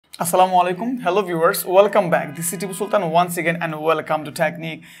Assalamu alaikum. Hello viewers, welcome back. This is Tipo Sultan once again and welcome to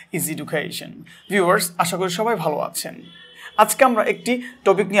Technique is Education. Viewers, আশা করি সবাই ভালো আছেন। আজকে আমরা একটি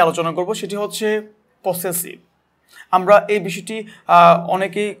টপিক নিয়ে আলোচনা করব, সেটি হচ্ছে possessive। আমরা এই বিষয়টি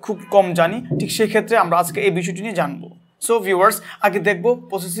অনেকেই খুব কম জানি, ঠিক সেই ক্ষেত্রে আমরা আজকে এই বিষয়টি নিয়ে জানব। সো ভিউয়ার্স, আগে দেখব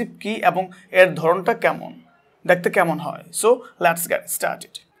possessive কি এবং এর ধরনটা কেমন, দেখতে কেমন হয়। So let's get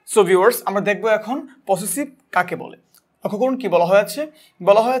started. So viewers, আমরা দেখব এখন possessive কাকে বলে। লক্ষ্য করুন কি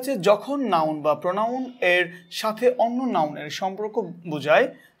বলা হয়েছে যখন নাউন বা প্রোনাউন এর সাথে অন্য নাউনের সম্পর্ক বোঝায়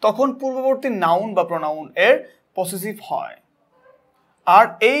তখন পূর্ববর্তী নাউন বা প্রোনাউন এর পসেসিভ হয়। আর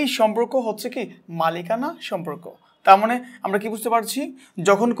এই সম্পর্ক হচ্ছে কি মালিকানা সম্পর্ক। তার মানে আমরা কি বুঝতে পারছি,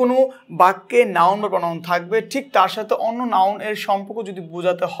 যখন কোনো বাক্যে নাউন বা প্রোনাউন থাকবে ঠিক তার সাথে অন্য নাউন এর সম্পর্ক যদি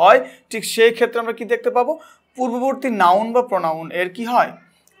বোঝাতে হয়, ঠিক সেই ক্ষেত্রে আমরা কি দেখতে পাবো, পূর্ববর্তী নাউন বা প্রোনাউন এর কি হয়,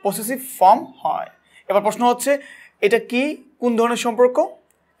 পসেসিভ ফর্ম হয়। এবার প্রশ্ন হচ্ছে এটা কি, কোন ধরনের সম্পর্ক?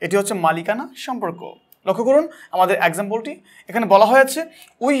 এটি হচ্ছে মালিকানা সম্পর্ক। লক্ষ্য করুন আমাদের এক্সাম্পলটি, এখানে বলা হয়েছে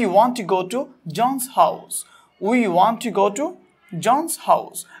we want to go to Johns house. We want to go to Johns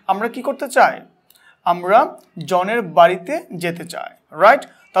house. আমরা কি করতে চাই? আমরা জনের বাড়িতে যেতে চাই, রাইট?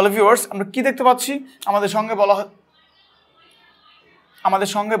 তাহলে ভিউয়ার্স, আমরা কি দেখতে পাচ্ছি, আমাদের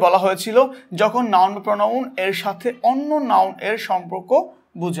সঙ্গে বলা হয়েছিল যখন নাউন বা প্রোনাউন এর সাথে অন্য নাউন এর সম্পর্ক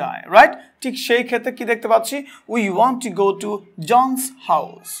বোঝায়, রাইট? ঠিক সেই ক্ষেত্রে কি দেখতে পাচ্ছি, we want to go to Johns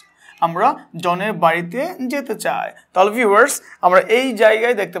house. আমরা জনের বাড়িতে যেতে চাই। তাহলে ভিউয়ার্স, আমরা এই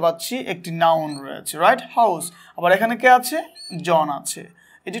জায়গায় দেখতে পাচ্ছি একটি নাউন রয়েছে, রাইট? হাউস। আবার এখানে কে আছে? জন আছে।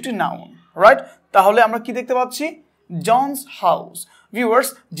 এটি একটি নাউন, রাইট? তাহলে আমরা কি দেখতে পাচ্ছি, জনস হাউস। ভিউয়ার্স,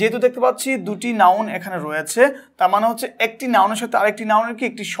 যেহেতু দেখতে পাচ্ছি দুটি নাউন এখানে রয়েছে, তার মানে হচ্ছে একটি নাউনের সাথে আরেকটি নাউনের কি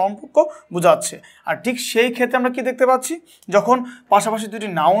একটি সম্পর্ক বোঝাচ্ছে। আর ঠিক সেই ক্ষেত্রে আমরা কি দেখতে পাচ্ছি, যখন পাশাপাশি দুটি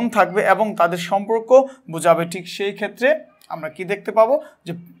নাউন থাকবে এবং তাদের সম্পর্ক বোঝাবে, ঠিক সেই ক্ষেত্রে আমরা কি দেখতে পাবো,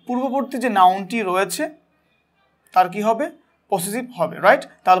 যে পূর্ববর্তী যে নাউনটি রয়েছে তার কি হবে, পসেসিভ হবে, রাইট?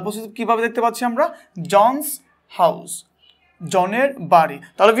 তাহলে পসেসিভ কিভাবে দেখতে পাচ্ছি আমরা, জনস হাউস, জনের বাড়ি।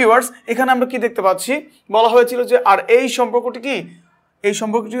 তাহলে ভিউয়ার্স, এখানে আমরা কি দেখতে পাচ্ছি, বলা হয়েছিল যে আর এই সম্পর্কটি কি,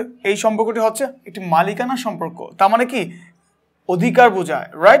 এই সম্পর্কটি হচ্ছে একটি মালিকানা সম্পর্ক। তার মানে কি, অধিকার বোঝায়,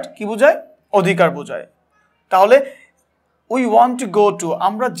 রাইট? কি বোঝায়? অধিকার বোঝায়। তাহলে we want to go to,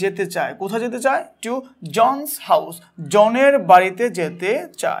 আমরা যেতে চাই, কোথায় যেতে চাই? টু জনস হাউস, জনের বাড়িতে যেতে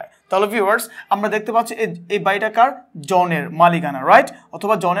চাই। তাহলে ভিউয়ার্স, আমরা দেখতে পাচ্ছি এই বাড়িটা কার? জনের, মালিকানা, রাইট?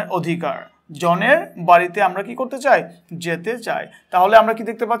 অথবা জনের অধিকার। জনের বাড়িতে আমরা কি করতে চাই? যেতে চাই। তাহলে আমরা কি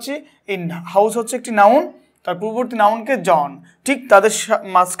দেখতে পাচ্ছি, এই হাউস হচ্ছে একটি নাউন, তার পূর্ববর্তী নাউনকে জন, ঠিক তাদের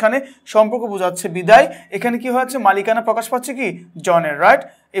মাঝখানে সম্পর্ক বোঝাচ্ছে বিদায় এখানে কি হয়েছে, মালিকানা প্রকাশ পাচ্ছে কি জনের, রাইট?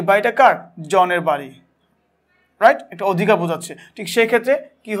 এই বাড়িটা কার? জনের বাড়ি, রাইট? একটা অধিকার বোঝাচ্ছে। ঠিক সেই ক্ষেত্রে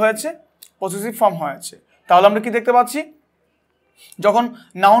কি হয়েছে, পসেসিভ ফর্ম হয়েছে। তাহলে আমরা কি দেখতে পাচ্ছি, যখন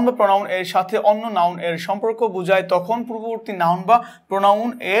নাউন বা প্রোনাউন এর সাথে অন্য নাউন এর সম্পর্ক বোঝায় তখন পূর্ববর্তী নাউন বা প্রোনাউন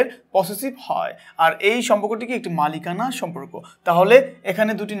এর পসেসিভ হয়। আর এই সম্পর্কটি কি একটি মালিকানা সম্পর্ক। তাহলে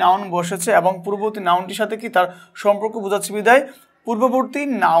এখানে দুটি নাউন বসেছে এবং পূর্ববর্তী নাউনটির সাথে কি তার সম্পর্ক বোঝাচ্ছে বিদায় পূর্ববর্তী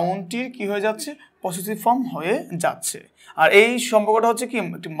নাউনটির কি হয়ে যাচ্ছে, পসেসিভ ফর্ম হয়ে যাচ্ছে। আর এই সম্পর্কটা হচ্ছে কি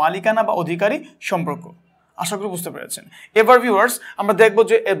একটি মালিকানা বা অধিকারী সম্পর্ক। আশা করি বুঝতে পেরেছেন। এবার ভিউয়ার্স, আমরা দেখব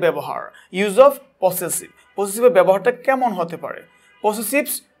যে এর ব্যবহার, ইউজ অফ পসেসিভ। পসেসিভের ব্যবহারটা কেমন হতে পারে।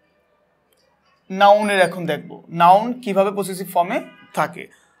 পসেসিভস নাউনের এখন দেখব, নাউন কিভাবে পসেসিভ ফর্মে থাকে।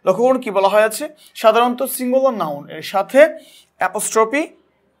 লক্ষ্য করুন কি বলা হয়েছে, সাধারণত সিঙ্গুলার নাউন এর সাথে অ্যাপোস্ট্রফি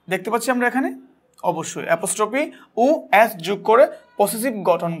দেখতে পাচ্ছি আমরা এখানে, অবশ্যই অ্যাপোস্ট্রফি ও এস যোগ করে পসেসিভ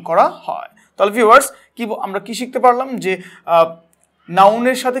গঠন করা হয়। তাহলে ভিউয়ার্স, আমরা কি শিখতে পারলাম, যে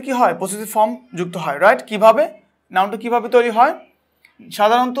নাউনের সাথে কি হয়, পসেসিভ ফর্ম যুক্ত হয়, রাইট? কিভাবে, নাউনটা কিভাবে তৈরি হয়,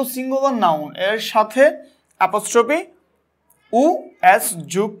 সাধারণত সিঙ্গুলার নাউন এর সাথে অ্যাপোস্ট্রফি ও এস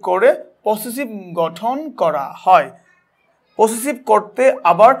যোগ করে পসেসিভ গঠন করা হয়। পসেসিভ করতে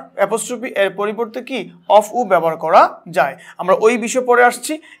আবার অ্যাপোস্ট্রফি এর পরিবর্তে কি অফ ও ব্যবহার করা যায়। আমরা ওই বিষয় পরে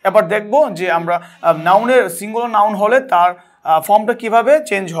আসছি। এবার দেখব যে আমরা নাউনের সিঙ্গুলার নাউন হলে তার ফর্মটা কিভাবে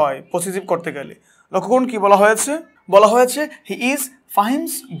চেঞ্জ হয় পসেসিভ করতে গেলে। লক্ষ্য করুন কি বলা হয়েছে he is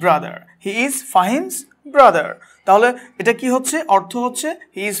ফাহিমস brother. He is ফাহিমস brother. তাহলে এটা কি হচ্ছে, অর্থ হচ্ছে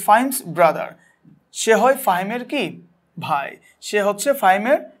হি ইজ ফাহিমস ব্রাদার, সে হয় ফাহিমের কি ভাই, সে হচ্ছে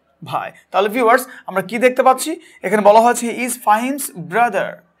ফাহিমের ভাই। তাহলে ভিউয়ার্স, আমরা কি দেখতে পাচ্ছি, এখানে বলা হয়েছে হি ইজ ফাহিমস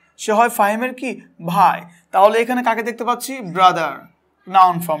ব্রাদার, সে হয় ফাহিমের কি ভাই। তাহলে এখানে কাকে দেখতে পাচ্ছি, ব্রাদার,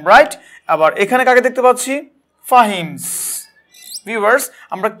 নাউন ফর্ম, রাইট? আবার এখানে কাকে দেখতে পাচ্ছি, ফাহিমস। ভিউয়ার্স,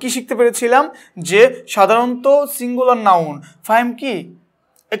 আমরা কি শিখতে পেরেছিলাম, যে সাধারণত সিঙ্গুলার নাউন, ফাহিম কি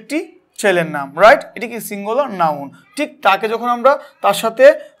একটি ছেলের নাম, রাইট? এটি কি সিঙ্গুলার নাউন, ঠিক তাকে যখন আমরা তার সাথে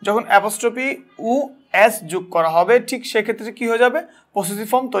যখন অ্যাপোস্ট্রফি ও এস যোগ করা হবে, ঠিক সেক্ষেত্রে কি হয়ে যাবে, পসেসিভ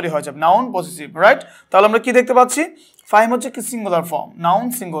ফর্ম তৈরি হয়ে যাবে, নাউন পসেসিভ, রাইট? তাহলে আমরা কি দেখতে পাচ্ছি, ফাহিম হচ্ছে কি সিঙ্গুলার ফর্ম, নাউন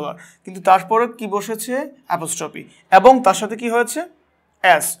সিঙ্গুলার, কিন্তু তারপরে কি বসেছে অ্যাপোস্ট্রফি, এবং তার সাথে কি হয়েছে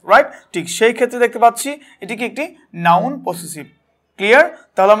এস, রাইট? ঠিক সেই ক্ষেত্রে দেখতে পাচ্ছি এটি কি একটি নাউন পসেসিভ। ক্লিয়ার?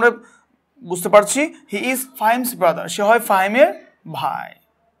 তাহলে আমরা বুঝতে পারছি হি ইজ ফাহিমস ব্রাদার, সে হয় ফাহিমের ভাই,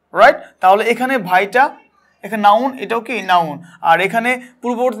 রাইট? তাহলে এখানে ভাইটা এখানে নাউন, এটাও কি নাউন, আর এখানে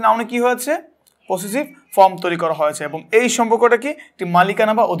পূর্ববর্তী নাউনে কি হয়েছে পসেসিভ ফর্ম তৈরি করা হয়েছে, এবং এই সম্পর্কটা কি একটি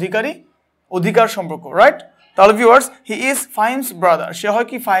মালিকানা বা অধিকার সম্পর্ক, রাইট? তাহলে ভিউয়ার্স, হি ইজ ফাহিমস ব্রাদার, সে হয়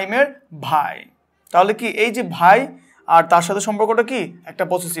কি ফাহিমের ভাই। তাহলে কি এই যে ভাই আর তার সাথে সম্পর্কটা কি একটা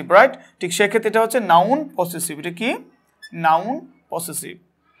পসেসিভ, রাইট? ঠিক সেক্ষেত্রে এটা হচ্ছে নাউন পসেসিভ, এটা কি নাউন পসেসিভ।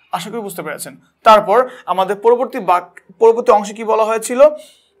 আশা করি বুঝতে পেরেছেন। তারপর আমাদের পরবর্তী অংশে কি বলা হয়েছিল,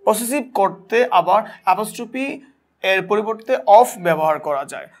 পসেসিভ করতে আবার অ্যাপোস্ট্রফি এর পরিবর্তে অফ ব্যবহার করা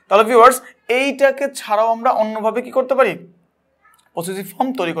যায়। তাহলে ভিউয়ার্স, এইটাকে ছাড়াও আমরা অন্যভাবে কি করতে পারি, পসেসিভ ফর্ম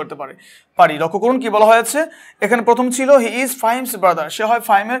তৈরি করতে পারি। লক্ষ্য করুন কি বলা হয়েছে, এখানে প্রথম ছিল হি ইজ ফাহিমস ব্রাদার, সে হয়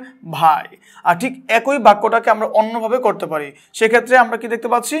ফাহিমের ভাই, আর ঠিক একই বাক্যটাকে আমরা অন্যভাবে করতে পারি। সেক্ষেত্রে আমরা কি দেখতে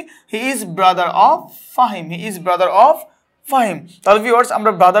পাচ্ছি, he his brother of Fahim, he his brother of Fahim. তাহলে ভিউয়ার্স,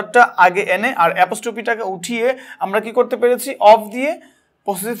 আমরা ব্রাদারটা আগে এনে আর অ্যাপোস্ট্রফিটাকে উঠিয়ে আমরা কি করতে পেরেছি, অফ দিয়ে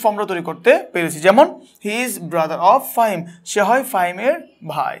পসেসিভ ফর্মটা তৈরি করতে পেরেছি। যেমন he his brother of Fahim, সে হয় ফাহিমের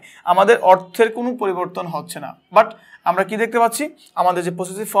ভাই। আমাদের অর্থের কোনো পরিবর্তন হচ্ছে না, বাট আমরা কি দেখতে পাচ্ছি, আমাদের যে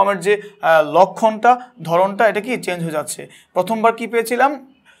পসেসিভ ফর্মের যে লক্ষণটা, ধরনটা, এটা কি চেঞ্জ হয়ে যাচ্ছে। প্রথমবার কি পেয়েছিলাম,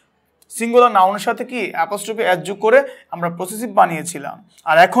 সিঙ্গুলার নাউনের সাথে কি অ্যাপোস্ট্রফি এস যোগ করে আমরা পসেসিভ বানিয়েছিলাম,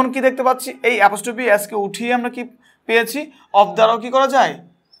 আর এখন কি দেখতে পাচ্ছি, এই অ্যাপোস্ট্রফি এসকে উঠিয়ে আমরা কি পেয়েছি, অফ দ্বারাও কি করা যায়,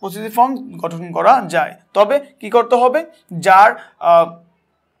 পসেসিভ ফর্ম গঠন করা যায়। তবে কি করতে হবে,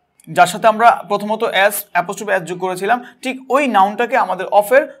 যার সাথে আমরা প্রথমত এস অ্যাপোস্ট্রফি এস যোগ করেছিলাম, ঠিক ওই নাউনটাকে আমাদের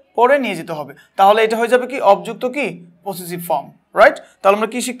অফের পরে নিয়ে যেতে হবে, তাহলে এটা হয়ে যাবে কি অবযুক্ত কি পসেসিভ ফর্ম, রাইট? তাহলে আমরা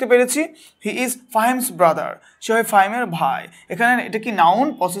কি শিখতে পেরেছি, হি ইজ ফাহিমস ব্রাদার, সে হয় ফাহিমের ভাই। এখানে এটা কি নাউন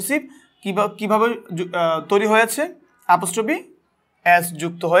পসেসিভ, কিভাবে তৈরি হয়েছে, অ্যাপোস্ট্রফি এস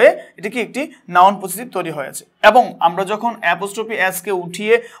যুক্ত হয়ে এটা কি একটি নাউন পসেসিভ তৈরি হয়েছে। এবং আমরা যখন অ্যাপোস্ট্রফি এসকে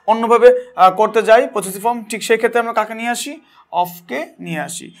উঠিয়ে অন্যভাবে করতে যাই পসেসিভ ফর্ম, ঠিক সেই ক্ষেত্রে আমরা কাকে নিয়ে আসি, অফকে নিয়ে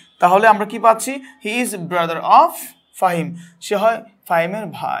আসি। তাহলে আমরা কি পাচ্ছি, he his brother of Fahim, সে হয় ফাহিমের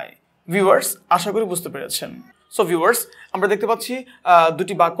ভাই। ভিউয়ার্স, আশা করি বুঝতে পেরেছেন। সো ভিউয়ার্স, আমরা দেখতে পাচ্ছি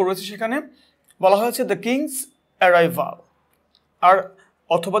দুটি বাক্য রয়েছে, সেখানে বলা হয়েছে দ্য কিংস অ্যারাইভাল, আর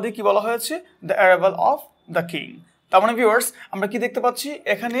অথবা দিয়ে কি বলা হয়েছে, the arrival of the king. তার মানে ভিউয়ার্স, আমরা কি দেখতে পাচ্ছি,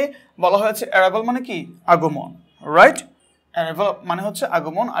 এখানে বলা হয়েছে অ্যারাইভাল মানে কি আগমন, রাইট? অ্যারাইভাল মানে হচ্ছে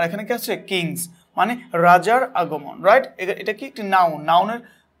আগমন, আর এখানে কি আছে কিংস মানে রাজার আগমন, রাইট? এটা কি একটি নাউন, নাউনের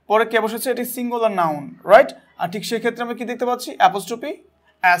পরে কে বসেছে, এটি সিঙ্গুলার নাউন, রাইট? আর ঠিক সেক্ষেত্রে আমরা কি দেখতে পাচ্ছি, অ্যাপোস্ট্রফি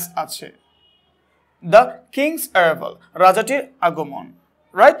এস আছে, দ্য কিংস অ্যারাইভাল, রাজাটির আগমন,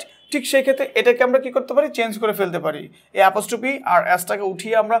 রাইট? ঠিক সেই ক্ষেত্রে এটাকে আমরা কি করতে পারি, চেঞ্জ করে ফেলতে পারি। এই অ্যাপোস্ট্রফি আর এসটাকে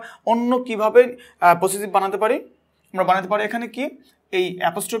উঠিয়ে আমরা অন্য কিভাবে পসেসিভ বানাতে পারি, আমরা বানাতে পারি এখানে কি, এই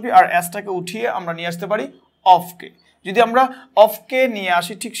অ্যাপোস্ট্রফি আর এসটাকে উঠিয়ে আমরা নিয়ে আসতে পারি অফকে। যদি আমরা অফকে নিয়ে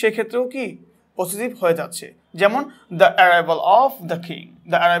আসি, ঠিক সেই ক্ষেত্রেও কি পসেসিভ হয়ে যাচ্ছে। যেমন the arrival of the king,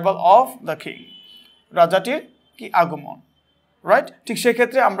 the arrival of the king, রাজাটির কি আগমন, রাইট? ঠিক সেই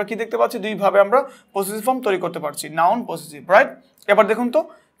ক্ষেত্রে আমরা কি দেখতে পাচ্ছি, দুইভাবে আমরা পসেসিভ ফর্ম তৈরি করতে পারছি, নাউন পসেসিভ, রাইট? এবার দেখুন তো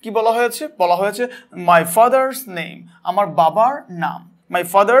কি বলা হয়েছে, বলা হয়েছে মাই ফাদার্স নেম, আমার বাবার নাম, মাই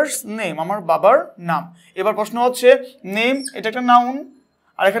ফাদার্স নেম, আমার বাবার নাম। এবার প্রশ্ন হচ্ছে, নেম এটা একটা নাউন,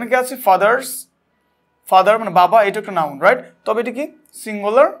 আর এখানে কি আছে ফাদার্স, ফাদার মানে বাবা, এটা একটা নাউন, রাইট? তবে এটা কি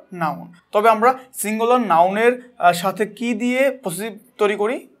সিঙ্গুলার নাউন। তবে আমরা সিঙ্গুলার নাউনের সাথে কি দিয়ে পসেসিভ তৈরি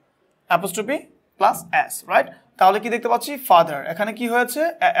করি, অ্যাপোস্ট্রফি প্লাস এস, রাইট? তাহলে কি দেখতে পাচ্ছি, ফাদার, এখানে কি হয়েছে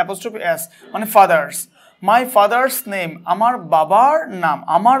অ্যাপোস্ট্রফি এস মানে ফাদার্স, মাই ফাদার্স নেম, আমার বাবার নাম,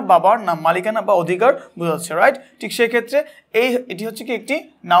 আমার বাবার নাম মালিকানা বা অধিকার বোঝাচ্ছে, রাইট? ঠিক সেই ক্ষেত্রে এটি হচ্ছে কি একটি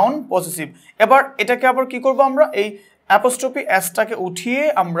নাউন পসেসিভ। এবার এটাকে আবার কি করব, আমরা এই অ্যাপোস্ট্রফি এসটাকে উঠিয়ে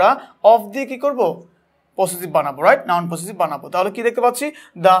আমরা অফ দিয়ে কি করব, পসেসিভ বানাবো, রাইট? নাউন পসেসিভ বানাবো। তাহলে কি দেখতে পাচ্ছি,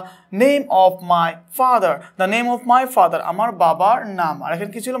 the name of my father, the name of my father, আমার বাবার নাম, আর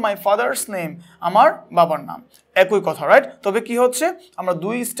এখানে কি ছিল, মাই ফাদার্স নেম, আমার বাবার নাম, একই কথা, রাইট? তবে কি হচ্ছে, আমরা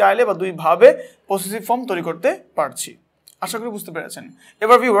দুই স্টাইলে বা দুই ভাবে পসেসিভ ফর্ম তৈরি করতে পারছি। আশা করি বুঝতে পেরেছেন।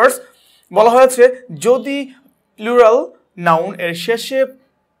 এবার ভিউয়ার্স, বলা হয়েছে যদি প্লুরাল নাউন এর শেষে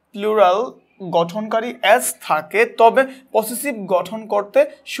প্লুরাল গঠনকারী এস থাকে, তবে পসেসিভ গঠন করতে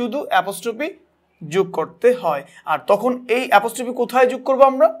শুধু অ্যাপোস্ট্রফি যোগ করতে হয়। আর তখন এই অ্যাপোস্ট্রফি কোথায় যোগ করবো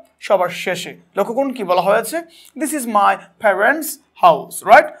আমরা, সবার শেষে। লক্ষ্য করুন কি বলা হয়েছে, this is my parents house,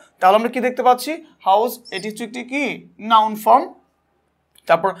 right? তাহলে আমরা কি দেখতে পাচ্ছি, হাউস এটি হচ্ছে একটি কি নাউন ফর্ম,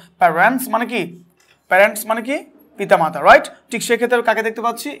 তারপর প্যারেন্টস মানে কি, প্যারেন্টস মানে কি পিতামাতা, রাইট? ঠিক সেক্ষেত্রে কাকে দেখতে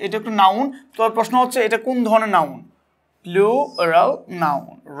পাচ্ছি? এটা একটু নাউন। তো প্রশ্ন হচ্ছে এটা কোন ধরনের নাউন? Plural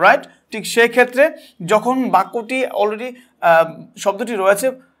noun, right? ঠিক সেই ক্ষেত্রে যখন বাক্যটি অলরেডি শব্দটি রয়েছে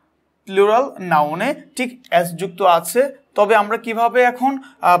প্লুরাল নাউনে, ঠিক এস যুক্ত আছে, তবে আমরা কিভাবে এখন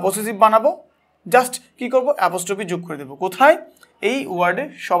পসেসিভ বানাবো? জাস্ট কি করব? অ্যাপোস্ট্রফি যোগ করে দেব। কোথায়? এই ওয়ার্ডে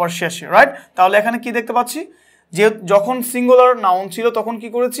সবার শেষে, রাইট? তাহলে এখানে কি দেখতে পাচ্ছি? যে যখন সিঙ্গুলার নাউন ছিল তখন কি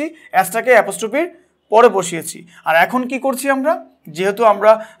করেছি? এসটাকে অ্যাপোস্ট্রফির পরে বসিয়েছি। আর এখন কি করছি আমরা? যেহেতু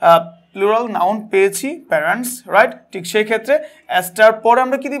আমরা প্লুরাল নাউন পেয়েছি প্যারেন্টস, রাইট? ঠিক সেই ক্ষেত্রে এসটার পরে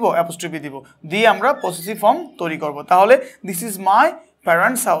আমরা কি দিব? অ্যাপোস্ট্রফি দিব, দিয়ে আমরা পসেসিভ ফর্ম তৈরি করব। তাহলে this is my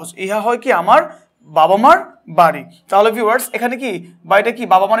parents house, ইহা হয় কি? আমার বাবা মার বাড়ি। তাহলে ভিউয়ার্স এখানে কি বাড়িটা কি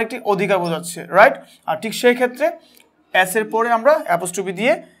বাবা মার একটি অধিকার বোঝাচ্ছে, রাইট? আর ঠিক সেই ক্ষেত্রে এস এর পরে আমরা অ্যাপোস্ট্রফি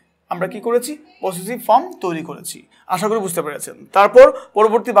দিয়ে আমরা কি করেছি? পসেসিভ ফর্ম তৈরি করেছি। আশা করি বুঝতে পেরেছেন। তারপর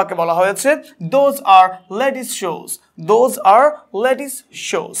পরবর্তী বাক্যে বলা হয়েছে those are ladies shows, those are ladies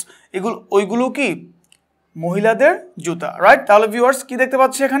shows, ওইগুলো কি? মহিলাদের জুতা, রাইট? তাহলে ভিউয়ার্স কি দেখতে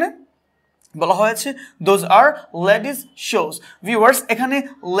পাচ্ছি এখানে? বলা হয়েছে those are ladies shows. Viewers এখানে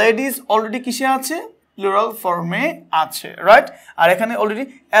লেডিস অলরেডি কিসে আছে? প্লুরাল ফর্মে আছে, রাইট? আর এখানে অলরেডি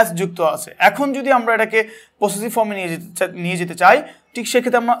এস যুক্ত আছে। এখন যদি আমরা এটাকে পসেসিভ ফর্মে নিয়ে যেতে চাই, ঠিক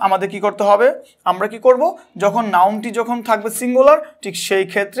সেক্ষেত্রে আমাদের কি করতে হবে? আমরা কি করব? যখন নাউনটি যখন থাকবে সিঙ্গুলার, ঠিক সেই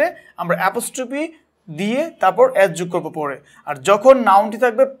ক্ষেত্রে আমরা অ্যাপোস্ট্রফি দিয়ে তারপর এস যোগ করবো পরে। আর যখন নাউনটি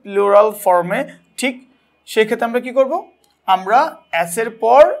থাকবে প্লুরাল ফর্মে, ঠিক সেই ক্ষেত্রে আমরা কি করব? আমরা এস এর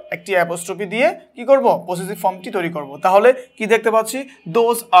পর একটি অ্যাপোস্ট্রফি দিয়ে কি করব? পসেসিভ ফর্মটি তৈরি করব। তাহলে কি দেখতে পাচ্ছি?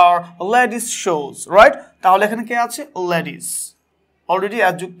 Those are ladies shows, right? তাহলে এখানে কে আছে? লেডিস অলরেডি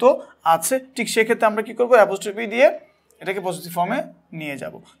এস যুক্ত আছে। ঠিক সেক্ষেত্রে আমরা কি করব? অ্যাপোস্ট্রফি দিয়ে এটাকে পসেসিভ ফর্মে নিয়ে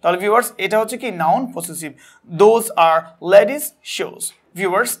যাব। তাহলে ভিউয়ার্স এটা হচ্ছে কি? Noun possessive, those are ladies shows.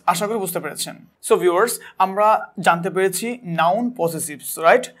 Viewers আশা করি বুঝতে পেরেছেন। সো ভিউয়ার্স আমরা জানতে পেরেছি নাউন পসেসিভস,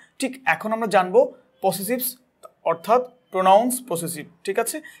 রাইট? ঠিক এখন আমরা জানবো পসেসিভস অর্থাৎ প্রোনাউন্স পসেসিভ, ঠিক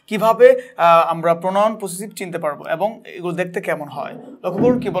আছে? কিভাবে আমরা প্রোনাউন পসেসিভ চিনতে পারবো এবং এগুলো দেখতে কেমন হয়। লক্ষ্য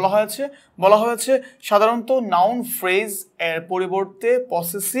করুন কি বলা হয়েছে? বলা হয়েছে সাধারণত নাউন ফ্রেজ এর পরিবর্তে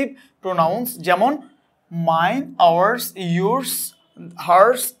পসেসিভ প্রোনাউন্স যেমন mine, hours, yours,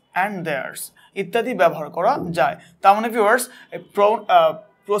 hertz and there's ইত্যাদি ব্যবহার করা যায়। তার মানে ভিউয়ার্স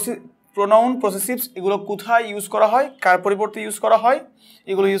প্রোনাউন পসেসিভস এগুলো কোথায় ইউজ করা হয়? কার পরিবর্তে ইউজ করা হয়?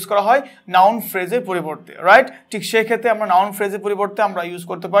 এগুলো ইউজ করা হয় নাউন ফ্রেজের পরিবর্তে, রাইট? ঠিক সেই ক্ষেত্রে আমরা নাউন ফ্রেজের পরিবর্তে আমরা ইউজ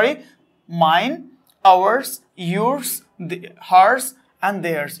করতে পারি mine, hours, yours, hertz and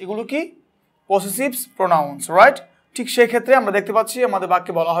there's. এগুলো কি? পসেসিভস প্রোনাউন্স, রাইট? ঠিক সেই ক্ষেত্রে আমরা দেখতে পাচ্ছি আমাদের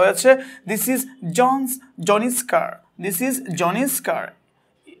বাক্যে বলা হয়েছে this is জনিস car, this is জনিস কার।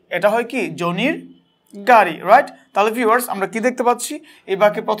 এটা হয় কি? জনির গাড়ি, রাইট? তাহলে ভিউয়ার্স আমরা কি দেখতে পাচ্ছি? এই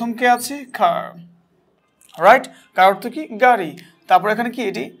বাক্যে প্রথম কে আছে? কার, রাইট? কার অর্থ কি? গাড়ি। তারপর এখানে কি?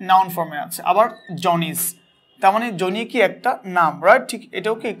 এটি নাউন ফর্মে আছে। আবার জনিস, তার মানে জনি কি? একটা নাম, রাইট? ঠিক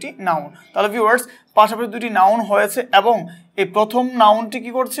এটাও কি? একটি নাউন। তাহলে ভিউয়ার্স পাশাপাশি দুটি নাউন হয়েছে এবং এই প্রথম নাউনটি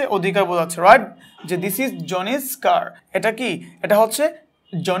কি করছে? অধিকার বোঝাচ্ছে, রাইট? যে দিস ইজ জনিস কার, এটা কি? এটা হচ্ছে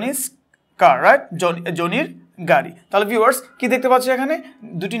জনিস কার, রাইট? জনির গাড়ি। তাহলে ভিউয়ার্স কি দেখতে পাচ্ছি? এখানে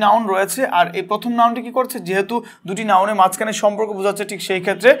দুটি নাউন রয়েছে আর এই প্রথম নাউনটি কি করছে? যেহেতু দুটি নাউনের মাঝখানে সম্পর্ক বোঝাচ্ছে, ঠিক সেই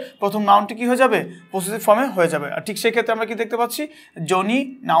ক্ষেত্রে প্রথম নাউনটি কি হয়ে যাবে? পসেসিভ ফর্মে হয়ে যাবে। আর ঠিক সেই ক্ষেত্রে আমরা কি দেখতে পাচ্ছি? জনি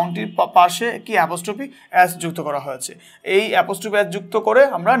নাউনটির পাশে কি অ্যাপোস্ট্রফি এস যুক্ত করা হয়েছে। এই অ্যাপোস্ট্রফি এস যুক্ত করে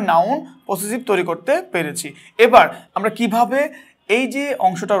আমরা নাউন পসেসিভ তৈরি করতে পেরেছি। এবার আমরা কিভাবে এই যে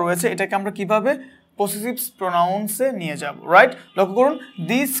অংশটা রয়েছে এটাকে আমরা কিভাবে পসেসিভস প্রোনাউন্সে নিয়ে যাব, রাইট? লক্ষ্য করুন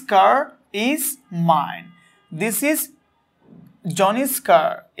this car is mine, this is জনিস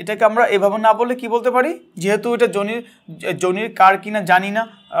কার। এটাকে আমরা এভাবে না বলে কি বলতে পারি? যেহেতু এটা জনির কার কিনা জানি না,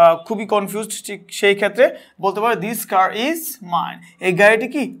 খুবই কনফিউজড, ঠিক সেই ক্ষেত্রে বলতে পারি দিস কার ইজ মাইন, এই গাড়িটি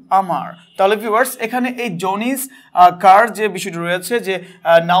কি? আমার। তাহলে ভিউয়ার্স এখানে এই জনিস কার যে বিষয়টি রয়েছে, যে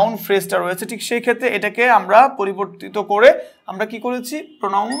নাউন ফ্রেজটা রয়েছে, ঠিক সেই ক্ষেত্রে এটাকে আমরা পরিবর্তিত করে আমরা কি করেছি?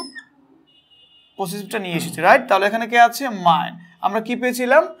 প্রোনাউন পসেসিভটা নিয়ে এসেছি, রাইট? তাহলে এখানে কে আছে? মাইন। আমরা কি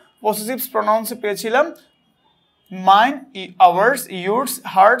পেয়েছিলাম? পসেসিভস প্রোনাউন্সে পেয়েছিলাম mine, hours, yours,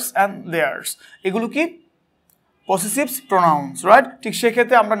 hertz and there's. এগুলো কি? পসেসিভস প্রোনাউন্স, রাইট? ঠিক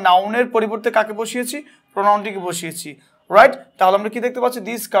সেক্ষেত্রে আমরা নাউনের পরিবর্তে কাকে বসিয়েছি? প্রোনাউনটিকে বসিয়েছি, রাইট? তাহলে আমরা কি দেখতে পাচ্ছি?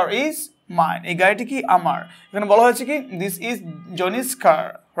 দিস কার ইজ মাইন, এই গাড়িটি কি? আমার। এখানে বলা হয়েছে কি? This is জনিস car,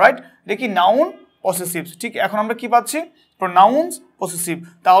 right? দেখি নাউন পসেসিভস। ঠিক এখন আমরা কি পাচ্ছি? Pronouns possessive.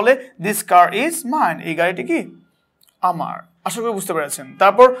 তাহলে দিস কার ইজ মাইন, এই গাড়িটি কি? আমার। আশা করি বুঝতে পেরেছেন।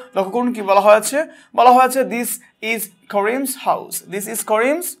 তারপর লক্ষ্য করুন কি বলা হয়েছে? বলা হয়েছে this is Karim's house, this is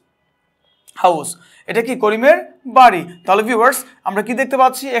Karim's house, এটা কি করিমের বাড়ি। তাহলে ভিউয়ার্স আমরা কি দেখতে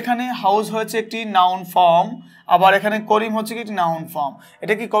পাচ্ছি, এখানে হাউস হচ্ছে একটি নাউন ফর্ম, আবার এখানে করিম হচ্ছে কি একটি নাউন ফর্ম।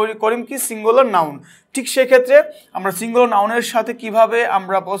 এটা কি করিম কি সিঙ্গুলার নাউন। ঠিক সেক্ষেত্রে আমরা সিঙ্গুলার নাউনের সাথে কিভাবে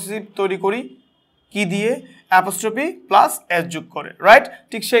আমরা পসেসিভ তৈরি করি, কি দিয়ে, অ্যাপোস্ট্রফি প্লাস এস যোগ করে, রাইট।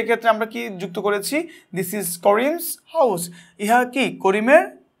 ঠিক সেই ক্ষেত্রে আমরা কি যুক্ত করেছি, দিস ইজ করিমস হাউস, ইহা কি করিমের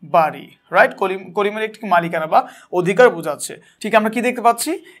বাড়ি, রাইট। করিমের একটি মালিকানা বা অধিকার বোঝাচ্ছে। ঠিক আমরা কি দেখতে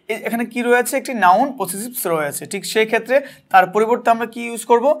পাচ্ছি, এখানে কি রয়েছে, একটি নাউন পসেসিভস রয়েছে। ঠিক সেই ক্ষেত্রে তার পরিবর্তে আমরা কি ইউজ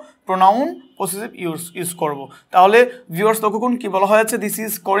করব, প্রোনাউন পসেসিভ ইউজ করব। তাহলে ভিউয়ার্স লক্ষ্য করুন কি বলা হয়েছে, দিস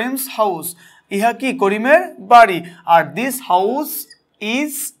ইজ করিমস হাউস, ইহা কি করিমের বাড়ি, আর দিস হাউস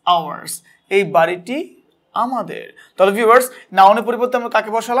ইজ আওয়ার্স, এই বাড়িটি আমাদের। তাহলে ভিউয়ার্স নাউনের পরিবর্তে আমরা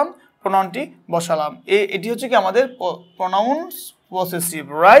কাকে বসালাম, প্রোনাউনটি বসালাম। এটি হচ্ছে কি আমাদের প্রোনাউন্স পসেসিভ,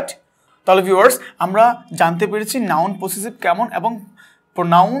 রাইট। তাহলে ভিউয়ার্স আমরা জানতে পেরেছি নাউন পসেসিভ কেমন এবং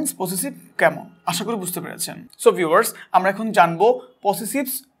প্রোনাউন্স পসেসিভ কেমন, আশা করি বুঝতে পেরেছেন। সো ভিউয়ার্স আমরা এখন জানবো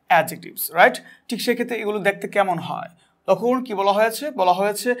পসেসিভস অ্যাডজেক্টিভস, রাইট। ঠিক সেক্ষেত্রে এগুলো দেখতে কেমন হয়, তখন কি বলা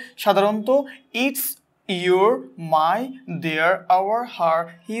হয়েছে সাধারণত it's, your, my, there, hour, her,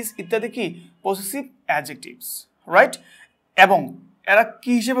 his ইত্যাদি কি পসেসিভ অ্যাডজেক্টিভস, রাইট। এবং এরা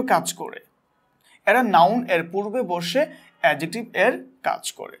কি হিসেবে কাজ করে, এরা নাউন এর পূর্বে বসে অ্যাডজেক্টিভ এর কাজ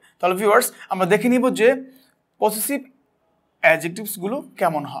করে। তাহলে ভিউয়ার্স আমরা দেখে নিব যে পসেসিভ অ্যাডজেক্টিভসগুলো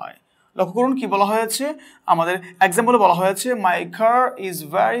কেমন হয়। লক্ষ্য করুন কি বলা হয়েছে, আমাদের এক্সাম্পলে বলা হয়েছে মাই কার ইজ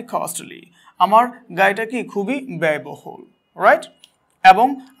ভেরি কস্টলি, আমার গাড়িটা কি খুবই ব্যয়বহুল, রাইট। এবং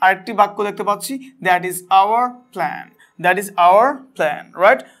আরেকটি বাক্য দেখতে পাচ্ছি, that is our plan,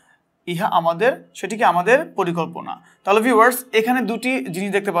 right. ইহা আমাদের, সেটি কি আমাদের পরিকল্পনা। তাহলে ভিউয়ার্স এখানে দুটি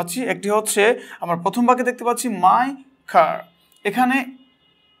জিনিস দেখতে পাচ্ছি, একটি হচ্ছে আমরা প্রথম বাক্যে দেখতে পাচ্ছি মাই কার, এখানে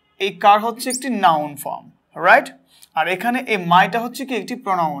এই কার হচ্ছে একটি নাউন ফর্ম, রাইট। আর এখানে এই মাইটা হচ্ছে কি একটি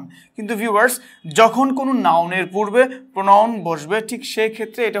প্রোনাউন। কিন্তু ভিউয়ার্স যখন কোনো নাউনের পূর্বে প্রোনাউন বসবে, ঠিক সেই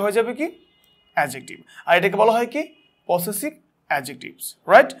ক্ষেত্রে এটা হয়ে যাবে কি অ্যাডজেক্টিভ, আর এটাকে বলা হয় কি পসেসিভ অ্যাডজেক্টিভস,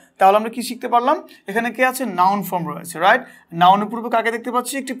 রাইট। তাহলে আমরা কি শিখতে পারলাম, এখানে কি আছে, নাউন ফর্ম রয়েছে, রাইট। নাউনের পূর্বে কাকে দেখতে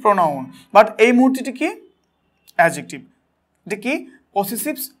পাচ্ছি, একটি প্রোনাউন, বাট এই মুহূর্তে কি অ্যাডজেক্টিভ, এটা কি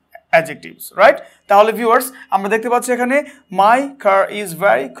পসেসিভস অ্যাডজেক্টিভস, রাইট। তাহলে ভিউয়ার্স আমরা দেখতে পাচ্ছি এখানে মাই কার ইজ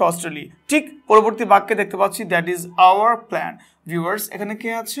ভেরি কস্টলি, ঠিক পরবর্তী বাক্যে দেখতে পাচ্ছি that is our plan. Viewers এখানে কি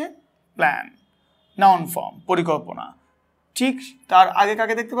আছে, প্ল্যান, নাউন ফর্ম, পরিকল্পনা। ঠিক তার আগে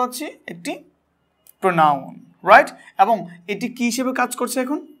কাকে দেখতে পাচ্ছি, একটি প্রোনাউন, রাইট। এবং এটি কি হিসেবে কাজ করছে,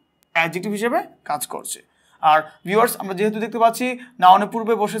 এখন অ্যাডজেক্টিভ হিসেবে কাজ করছে। আর ভিউয়ার্স আমরা যেহেতু দেখতে পাচ্ছি নাউনের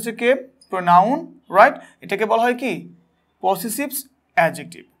পূর্বে বসেছে কে, প্রোনাউন, রাইট, এটাকে বলা হয় কি পসেসিভস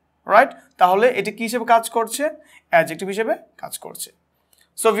অ্যাডজেক্টিভ, রাইট। তাহলে এটি কি হিসেবে কাজ করছে, অ্যাডজেক্টিভ হিসেবে কাজ করছে।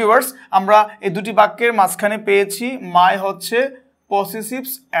 সো ভিউয়ার্স আমরা এই দুটি বাক্যের মাঝখানে পেয়েছি মাই হচ্ছে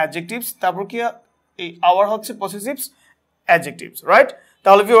পসেসিভস অ্যাডজেক্টিভস, তারপর কি এই আওয়ার হচ্ছে পসেসিভস অ্যাডজেক্টিভস, রাইট।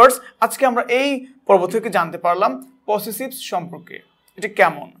 তাহলে ভিউয়ার্স আজকে আমরা এই পর্ব থেকে জানতে পারলাম পসেসিভস সম্পর্কে, এটা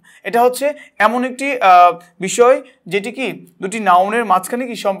কেমন। এটা হচ্ছে এমন একটি বিষয় যেটি কি দুটি নাউনের মাঝখানে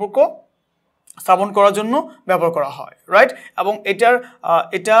কি সম্পর্ক স্থাপন করার জন্য ব্যবহার করা হয়, রাইট। এবং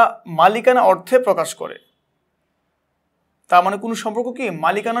এটা মালিকানা অর্থে প্রকাশ করে, তার মানে কোনো সম্পর্ক কি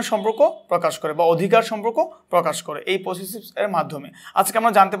মালিকানা সম্পর্ক প্রকাশ করে বা অধিকার সম্পর্ক প্রকাশ করে এই পসেসিভস এর মাধ্যমে। আজকে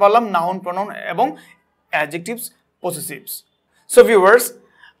আমরা জানতে পারলাম নাউন, প্রোনাউন এবং অ্যাডজেক্টিভস, পসেসিভস। সো ভিউয়ার্স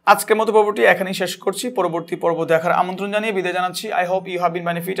আজকের মতো পর্বটি এখানেই শেষ করছি, পরবর্তী পর্ব দেখার আমন্ত্রণ জানিয়ে বিদায় জানাচ্ছি। I hope you have been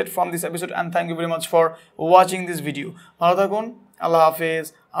benefited from this episode and thank you very much for watching this video. ভালো থাকুন, আল্লাহ হাফেজ,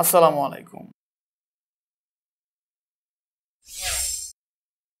 আসসালামু আলাইকুম।